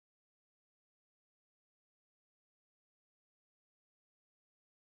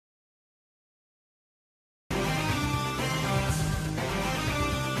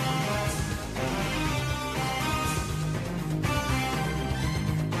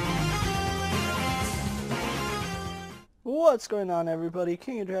What's going on, everybody?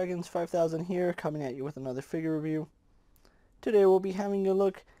 KingofDragons 5000 here, coming at you with another figure review. Today we'll be having a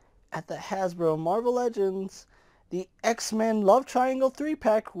look at the Hasbro Marvel Legends, the X-Men Love Triangle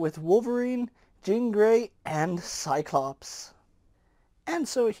 3-pack with Wolverine, Jean Grey, and Cyclops. And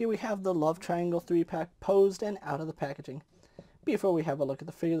so here we have the Love Triangle 3-pack posed and out of the packaging. Before we have a look at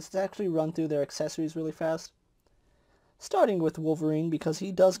the figures, let's actually run through their accessories really fast. Starting with Wolverine, because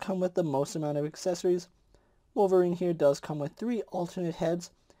he does come with the most amount of accessories. Wolverine here does come with 3 alternate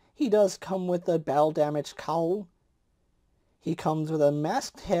heads. He does come with a battle damage cowl. He comes with a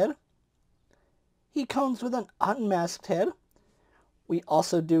masked head. He comes with an unmasked head. We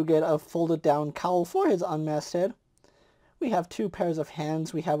also do get a folded down cowl for his unmasked head. We have 2 pairs of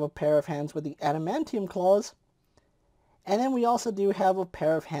hands. We have a pair of hands with the adamantium claws. And then we also do have a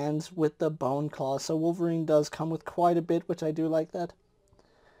pair of hands with the bone claws. So Wolverine does come with quite a bit, which I do like that.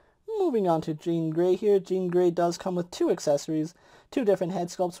 Moving on to Jean Grey here. Jean Grey does come with 2 accessories, 2 different head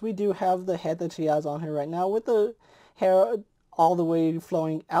sculpts. We do have the head that she has on her right now with the hair all the way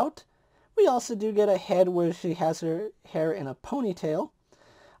flowing out. We also do get a head where she has her hair in a ponytail.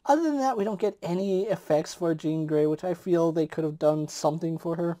 Other than that, we don't get any effects for Jean Grey, which I feel they could have done something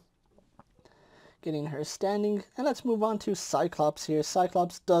for her. Getting her standing. And let's move on to Cyclops here.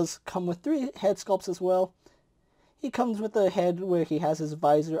 Cyclops does come with 3 head sculpts as well. He comes with a head where he has his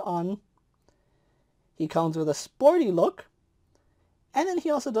visor on. He comes with a sporty look. And then he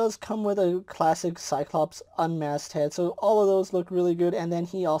also does come with a classic Cyclops unmasked head. So all of those look really good. And then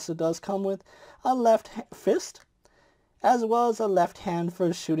he also does come with a left fist, as well as a left hand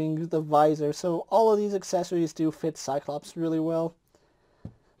for shooting the visor. So all of these accessories do fit Cyclops really well.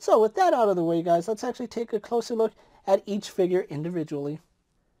 So with that out of the way, guys, let's actually take a closer look at each figure individually.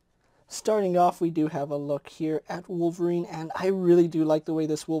 Starting off, we do have a look here at Wolverine, and I really do like the way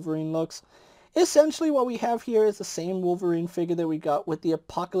this Wolverine looks. Essentially, what we have here is the same Wolverine figure that we got with the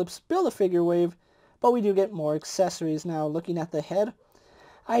Apocalypse Build-A-Figure wave, but we do get more accessories now. Looking at the head,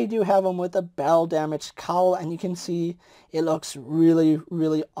 I do have him with a battle damage cowl, and you can see it looks really,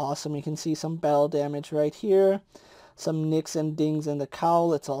 really awesome. You can see some battle damage right here, some nicks and dings in the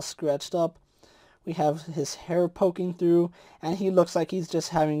cowl. It's all scratched up. We have his hair poking through, and he looks like he's just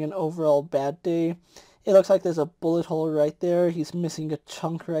having an overall bad day. It looks like there's a bullet hole right there. He's missing a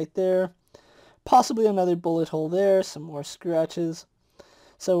chunk right there. Possibly another bullet hole there. Some more scratches.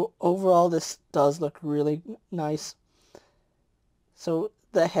 So overall, this does look really nice. So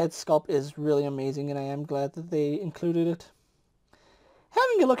the head sculpt is really amazing, and I am glad that they included it.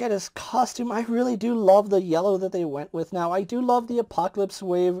 Having a look at his costume, I really do love the yellow that they went with. Now, I do love the Apocalypse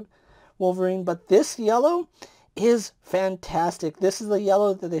Wave Wolverine, but this yellow is fantastic. This is the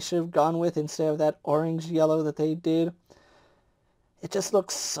yellow that they should have gone with instead of that orange yellow that they did. It just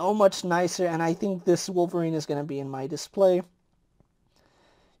looks so much nicer, and I think this Wolverine is going to be in my display.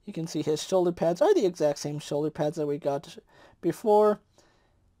 You can see his shoulder pads are the exact same shoulder pads that we got before,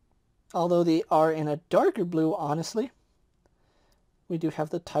 although they are in a darker blue, honestly. We do have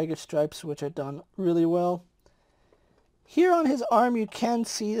the tiger stripes, which are done really well. Here on his arm, you can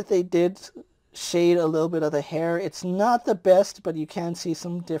see that they did shade a little bit of the hair. It's not the best, but you can see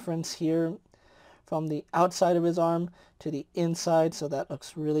some difference here from the outside of his arm to the inside, so that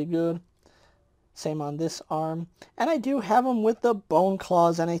looks really good. Same on this arm. And I do have him with the bone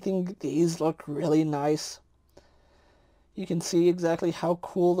claws, and I think these look really nice. You can see exactly how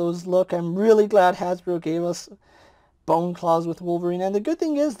cool those look. I'm really glad Hasbro gave us bone claws with Wolverine. And the good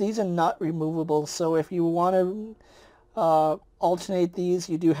thing is these are not removable, so if you want to alternate these,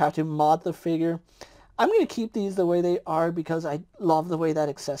 you do have to mod the figure. I'm going to keep these the way they are because I love the way that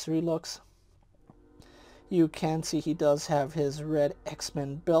accessory looks. You can see he does have his red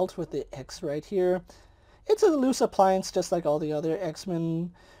X-Men belt with the X right here. It's a loose appliance just like all the other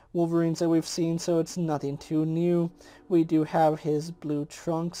X-Men Wolverines that we've seen, so it's nothing too new. We do have his blue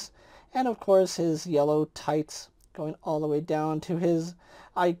trunks and of course his yellow tights going all the way down to his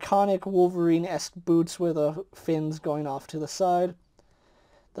iconic Wolverine-esque boots with the fins going off to the side.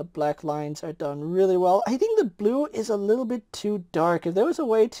 The black lines are done really well. I think the blue is a little bit too dark. If there was a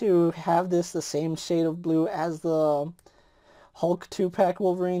way to have this the same shade of blue as the Hulk 2-pack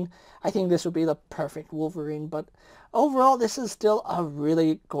Wolverine, I think this would be the perfect Wolverine. But overall, this is still a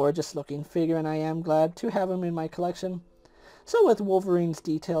really gorgeous looking figure, and I am glad to have him in my collection. So with Wolverine's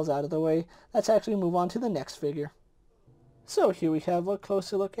details out of the way, let's actually move on to the next figure. So here we have a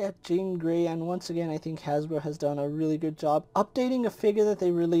closer look at Jean Grey, and once again I think Hasbro has done a really good job updating a figure that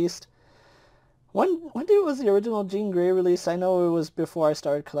they released. When was the original Jean Grey released? I know it was before I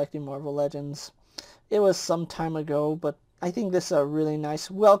started collecting Marvel Legends. It was some time ago, but I think this is a really nice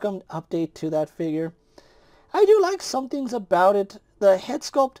welcomed update to that figure. I do like some things about it. The head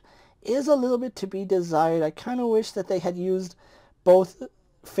sculpt is a little bit to be desired. I kind of wish that they had used both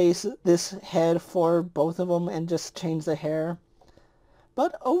this head for both of them and just changed the hair.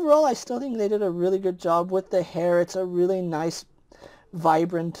 But overall, I still think they did a really good job with the hair. It's a really nice,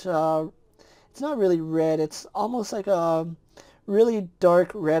 vibrant, it's not really red. It's almost like a really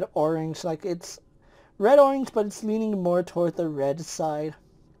dark red-orange. Like it's red-orange, but it's leaning more toward the red side.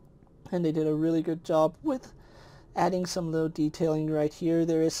 And they did a really good job with adding some little detailing right here.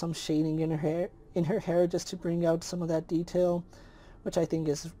 There is some shading in her hair just to bring out some of that detail, which I think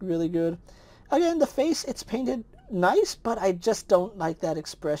is really good. Again, the face, it's painted nice, but I just don't like that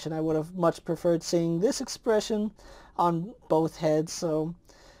expression. I would have much preferred seeing this expression on both heads, so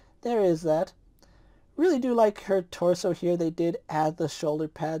there is that. Really do like her torso here. They did add the shoulder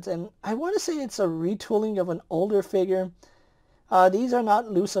pads, and I want to say it's a retooling of an older figure. These are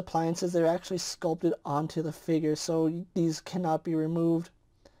not loose appliances. They're actually sculpted onto the figure, so these cannot be removed.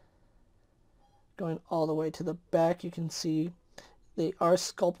 Going all the way to the back, you can see they are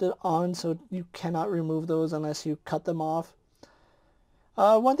sculpted on, so you cannot remove those unless you cut them off.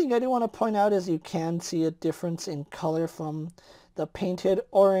 One thing I do want to point out is you can see a difference in color from the painted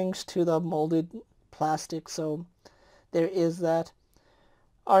orange to the molded plastic, so there is that.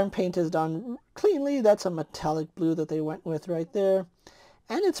 Arm paint is done cleanly. That's a metallic blue that they went with right there.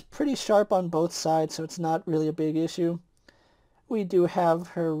 And it's pretty sharp on both sides, so it's not really a big issue. We do have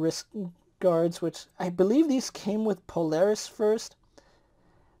her wrist guards, which I believe these came with Polaris first.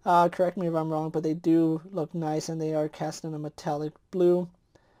 Correct me if I'm wrong, but they do look nice, and they are cast in a metallic blue.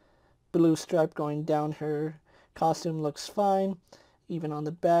 Blue stripe going down her costume looks fine, even on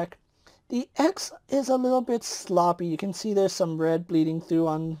the back. The X is a little bit sloppy. You can see there's some red bleeding through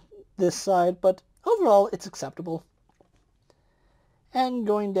on this side, but overall it's acceptable. And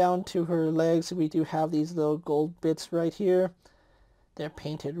going down to her legs, we do have these little gold bits right here. They're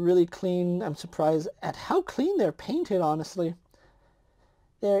painted really clean. I'm surprised at how clean they're painted, honestly.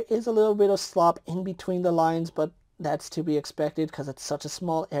 There is a little bit of slop in between the lines, but that's to be expected because it's such a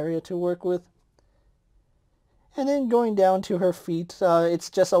small area to work with. And then going down to her feet, it's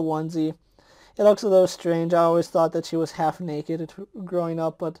just a onesie. It looks a little strange. I always thought that she was half naked growing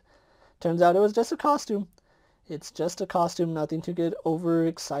up, but turns out it was just a costume. It's just a costume, nothing to get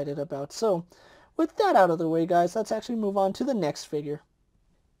overexcited about. So, with that out of the way, guys, let's actually move on to the next figure.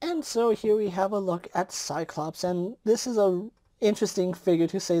 And so here we have a look at Cyclops, and this is a interesting figure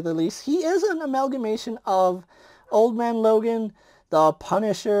to say the least. He is an amalgamation of Old Man Logan, the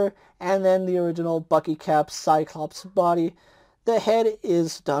Punisher, and then the original Bucky Cap Cyclops body. The head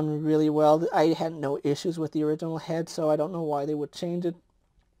is done really well. I had no issues with the original head, so I don't know why they would change it.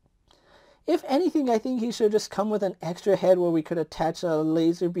 If anything, I think he should just come with an extra head where we could attach a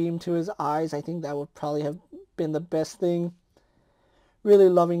laser beam to his eyes. I think that would probably have been the best thing. Really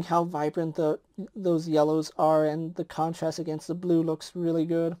loving how vibrant those yellows are, and the contrast against the blue looks really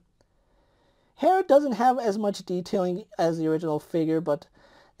good. Hair doesn't have as much detailing as the original figure, but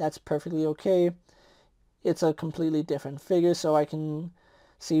that's perfectly okay. It's a completely different figure, so I can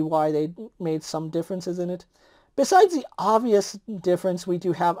see why they made some differences in it. Besides the obvious difference, we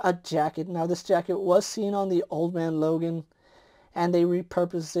do have a jacket. Now, this jacket was seen on the Old Man Logan, and they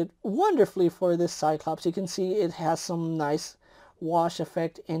repurposed it wonderfully for this Cyclops. You can see it has some nice wash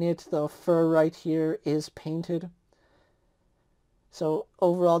effect in it. The fur right here is painted. So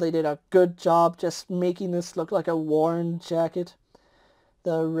overall, they did a good job just making this look like a worn jacket.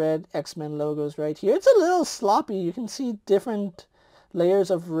 The red X-Men logos right here. It's a little sloppy. You can see different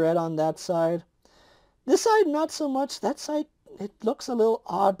layers of red on that side. This side, not so much. That side, it looks a little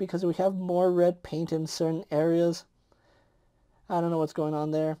odd because we have more red paint in certain areas. I don't know what's going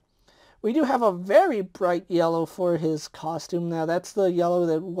on there. We do have a very bright yellow for his costume. Now, that's the yellow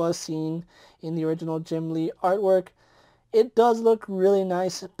that was seen in the original Jim Lee artwork. It does look really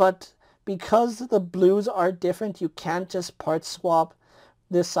nice, but because the blues are different, you can't just part swap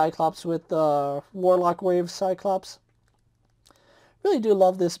this Cyclops with the Warlock Wave Cyclops. Really do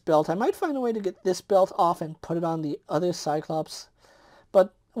love this belt. I might find a way to get this belt off and put it on the other Cyclops.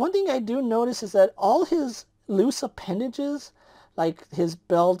 But one thing I do notice is that all his loose appendages, like his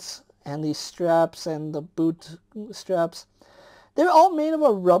belts and these straps and the boot straps, they're all made of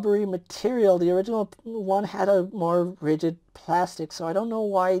a rubbery material. The original one had a more rigid plastic, so I don't know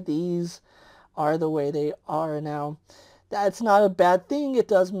why these are the way they are now. That's not a bad thing. It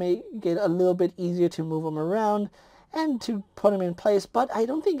does make it a little bit easier to move them around and to put them in place, but I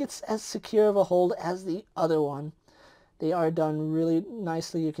don't think it's as secure of a hold as the other one. They are done really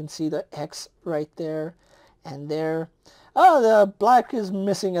nicely. You can see the X right there and there. Oh, the black is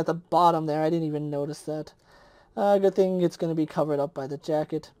missing at the bottom there. I didn't even notice that. Good thing it's going to be covered up by the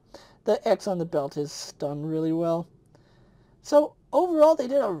jacket. The X on the belt is done really well. So overall, they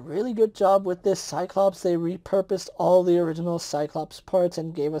did a really good job with this Cyclops. They repurposed all the original Cyclops parts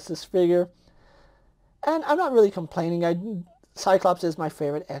and gave us this figure. And I'm not really complaining. Cyclops is my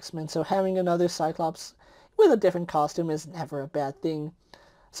favorite X-Men, so having another Cyclops with a different costume is never a bad thing.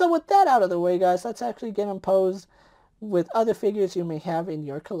 So with that out of the way, guys, let's actually get imposed with other figures you may have in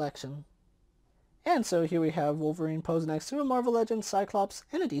your collection. And so here we have Wolverine posed next to a Marvel Legends Cyclops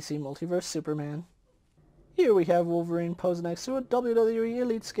and a DC Multiverse Superman. Here we have Wolverine posed next to a WWE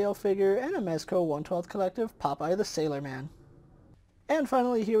Elite Scale figure and a Mezco 1/12 Collective Popeye the Sailor Man. And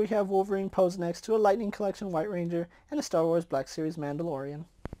finally, here we have Wolverine posed next to a Lightning Collection White Ranger and a Star Wars Black Series Mandalorian.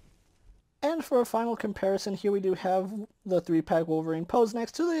 And for a final comparison, here we do have the 3-pack Wolverine posed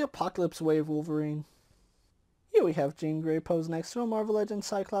next to the Apocalypse Wave Wolverine. Here we have Jean Grey posed next to a Marvel Legends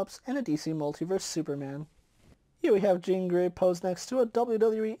Cyclops and a DC Multiverse Superman. Here we have Jean Grey posed next to a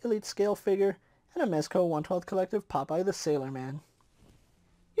WWE Elite Scale figure and a Mezco 1/12 Collective Popeye the Sailor Man.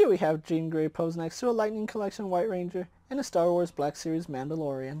 Here we have Jean Grey posed next to a Lightning Collection White Ranger and a Star Wars Black Series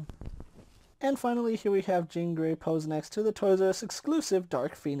Mandalorian. And finally, here we have Jean Grey posed next to the Toys R Us exclusive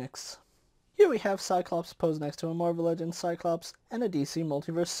Dark Phoenix. Here we have Cyclops posed next to a Marvel Legends Cyclops and a DC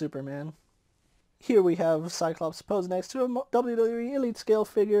Multiverse Superman. Here we have Cyclops posed next to a WWE Elite Scale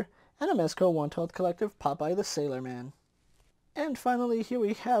figure and a Mezco 1/12 Collective Popeye the Sailor Man. And finally, here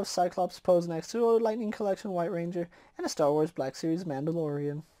we have Cyclops posed next to a Lightning Collection White Ranger and a Star Wars Black Series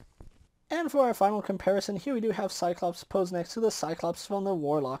Mandalorian. And for our final comparison, here we do have Cyclops posed next to the Cyclops from the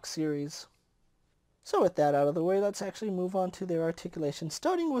Warlock series. So with that out of the way, let's actually move on to their articulation.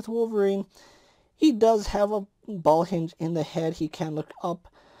 Starting with Wolverine, he does have a ball hinge in the head. He can look up.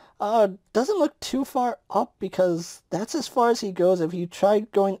 Doesn't look too far up because that's as far as he goes. If you try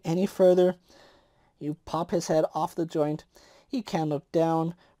going any further, you pop his head off the joint. He can look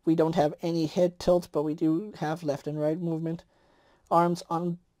down. We don't have any head tilt, but we do have left and right movement. Arms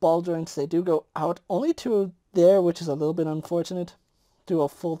on ball joints, they do go out only to there, which is a little bit unfortunate. Do a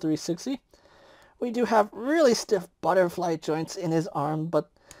full 360. We do have really stiff butterfly joints in his arm, but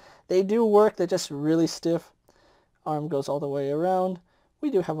they do work. They're just really stiff. Arm goes all the way around. We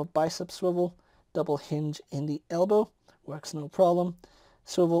do have a bicep swivel, double hinge in the elbow. Works no problem.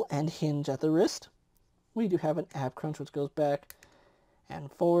 Swivel and hinge at the wrist. We do have an ab crunch, which goes back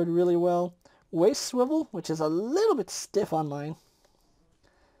and forward really well. Waist swivel, which is a little bit stiff on mine.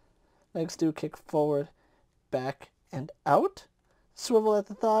 Legs do kick forward, back, and out. Swivel at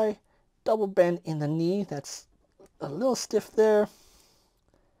the thigh. Double bend in the knee. That's a little stiff there,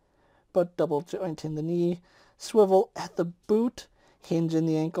 but double joint in the knee. Swivel at the boot. Hinge in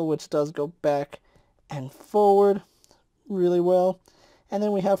the ankle, which does go back and forward really well. And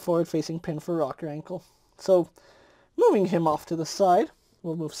then we have forward-facing pin for rocker ankle. So, moving him off to the side,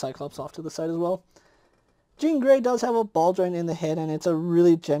 we'll move Cyclops off to the side as well. Jean Grey does have a ball joint in the head, and it's a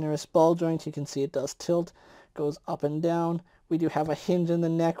really generous ball joint. You can see it does tilt, goes up and down. We do have a hinge in the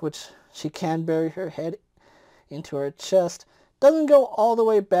neck, which she can bury her head into her chest. Doesn't go all the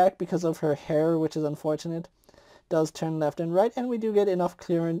way back because of her hair, which is unfortunate. Does turn left and right, and we do get enough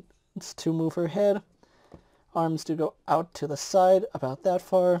clearance to move her head. Arms do go out to the side, about that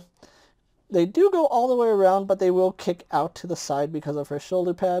far. They do go all the way around, but they will kick out to the side because of her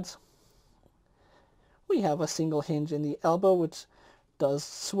shoulder pads. We have a single hinge in the elbow, which does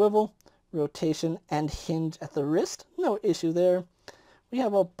swivel, rotation, and hinge at the wrist. No issue there. We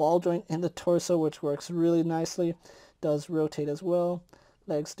have a ball joint in the torso, which works really nicely. Does rotate as well.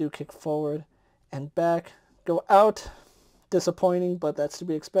 Legs do kick forward and back. Go out. Disappointing, but that's to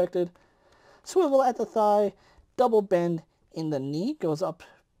be expected. Swivel at the thigh. Double bend in the knee. Goes up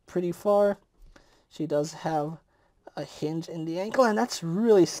pretty far. She does have a hinge in the ankle, and that's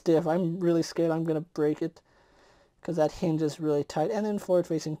really stiff. I'm really scared I'm going to break it because that hinge is really tight. And then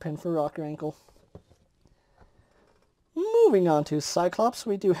forward-facing pin for rocker ankle. Moving on to Cyclops,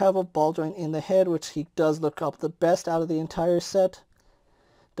 we do have a ball joint in the head, which he does look up the best out of the entire set.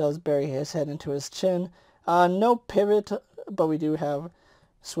 Does bury his head into his chin. No pivot, but we do have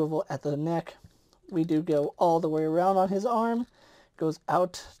swivel at the neck. We do go all the way around on his arm. Goes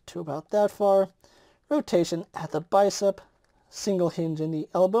out to about that far. Rotation at the bicep. Single hinge in the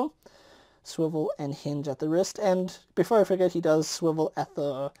elbow. Swivel and hinge at the wrist. And before I forget, he does swivel at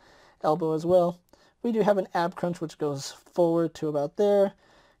the elbow as well. We do have an ab crunch, which goes forward to about there.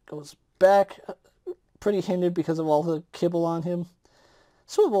 Goes back, pretty hindered because of all the kibble on him.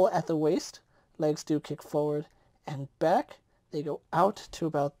 Swivel at the waist. Legs do kick forward and back. They go out to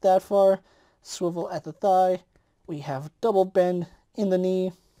about that far. Swivel at the thigh. We have double bend in the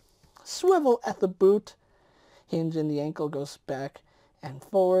knee. Swivel at the boot. hinge in the ankle goes back and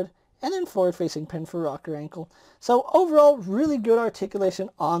forward, and then forward facing pin for rocker ankle. So overall, really good articulation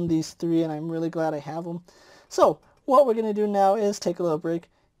on these three, and I'm really glad I have them. So what we're going to do now is take a little break,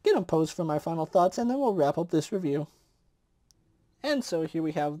 get them posed for my final thoughts, and then we'll wrap up this review. And so here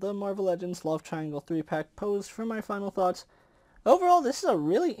we have the Marvel Legends Love Triangle 3-pack posed for my final thoughts. Overall, this is a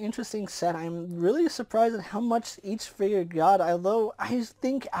really interesting set. I'm really surprised at how much each figure got, although I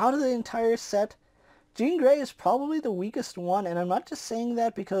think out of the entire set, Jean Grey is probably the weakest one, and I'm not just saying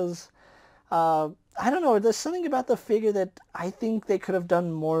that because, I don't know, there's something about the figure that I think they could have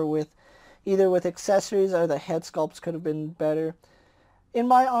done more with, either with accessories or the head sculpts could have been better. In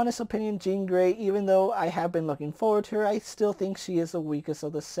my honest opinion, Jean Grey, even though I have been looking forward to her, I still think she is the weakest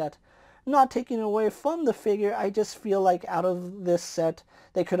of the set. Not taking away from the figure, I just feel like out of this set,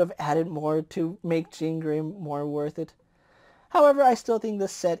 they could have added more to make Jean Grey more worth it. However, I still think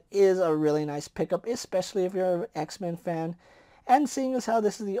this set is a really nice pickup, especially if you're an X-Men fan. And seeing as how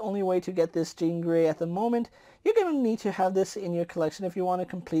this is the only way to get this Jean Grey at the moment, you're going to need to have this in your collection if you want to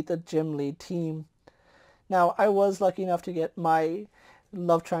complete the gym lead team. Now, I was lucky enough to get my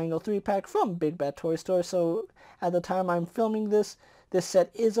Love Triangle 3-pack from Big Bad Toy Store, so at the time I'm filming this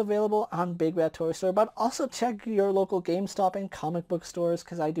set is available on Big Bad Toy Store, but also check your local GameStop and comic book stores,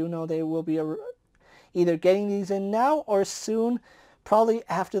 because I do know they will be either getting these in now or soon, probably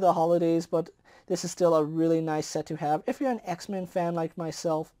after the holidays, but this is still a really nice set to have if you're an X-Men fan like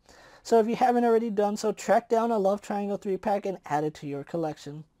myself. So if you haven't already done so, track down a Love Triangle 3-pack and add it to your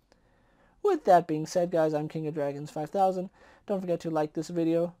collection. With that being said, guys, I'm KingofDragons 5000. Don't forget to like this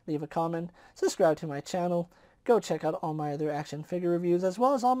video, leave a comment, subscribe to my channel, go check out all my other action figure reviews as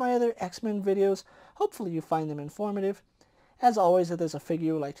well as all my other X-Men videos. Hopefully you find them informative. As always, if there's a figure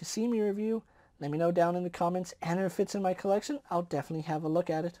you would like to see me review, let me know down in the comments, and if it fits in my collection, I'll definitely have a look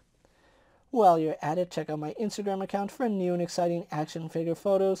at it. While you're at it, check out my Instagram account for new and exciting action figure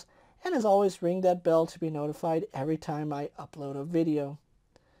photos, and as always, ring that bell to be notified every time I upload a video.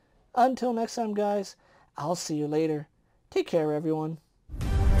 Until next time, guys, I'll see you later. Take care, everyone.